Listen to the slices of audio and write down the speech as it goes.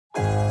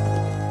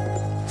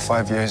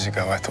5 years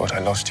ago, I thought I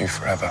lost you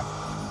forever.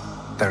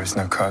 There is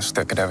no curse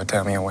that could ever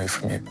tear me away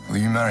from you. Will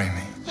you marry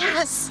me?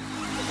 Yes.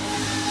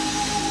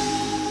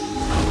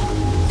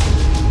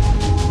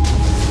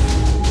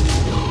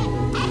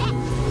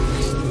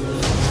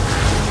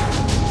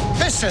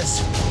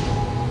 Misters,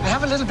 I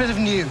have a little bit of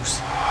news.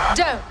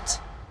 Don't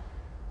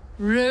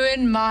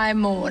ruin my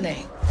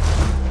morning.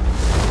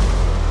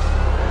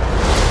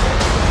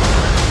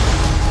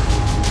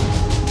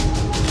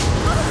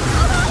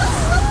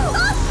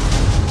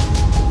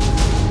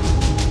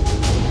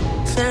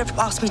 Philip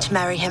asked me to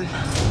marry him.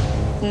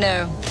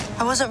 No.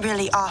 I wasn't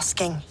really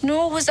asking.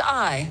 Nor was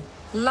I.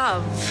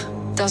 Love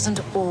doesn't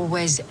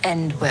always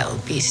end well,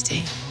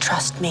 Beastie.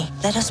 Trust me.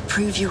 Let us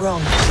prove you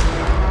wrong.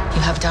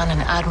 You have done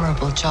an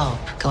admirable job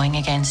going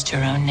against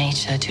your own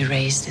nature to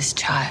raise this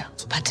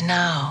child. But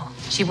now,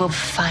 she will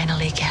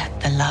finally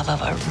get the love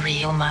of a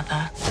real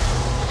mother.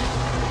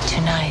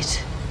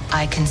 Tonight,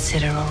 I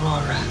consider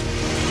Aurora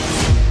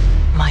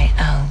my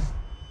own.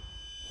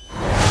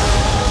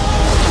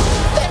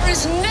 There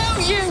is no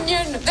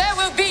union. There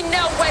will be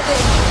no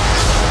wedding.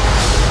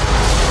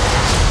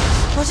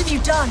 What have you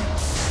done?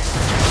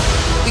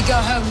 We go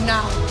home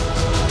now.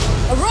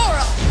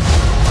 Aurora!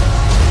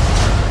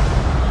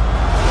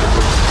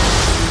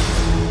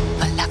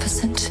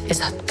 Maleficent is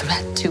a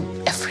threat to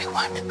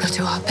everyone. We'll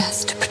do our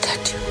best to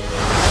protect you.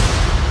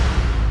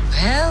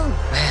 Well,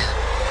 well.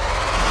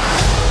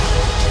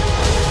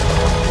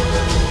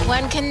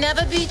 One can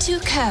never be too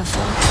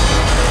careful.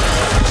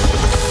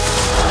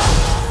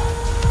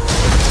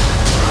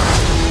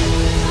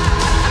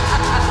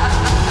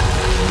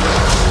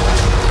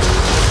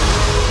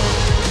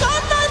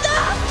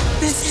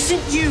 This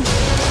isn't you.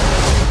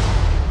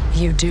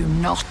 You do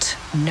not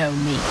know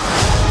me.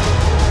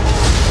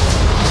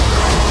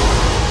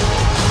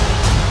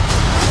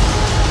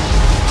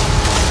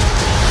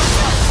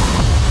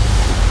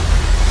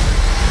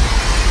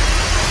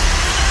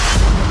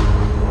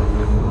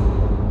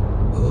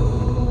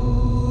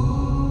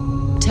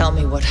 Tell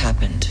me what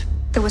happened.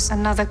 There was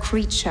another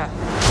creature.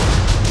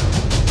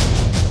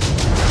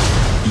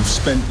 You've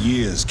spent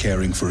years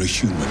caring for a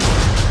human.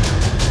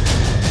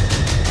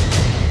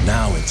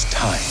 Now it's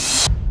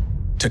time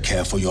to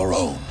care for your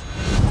own.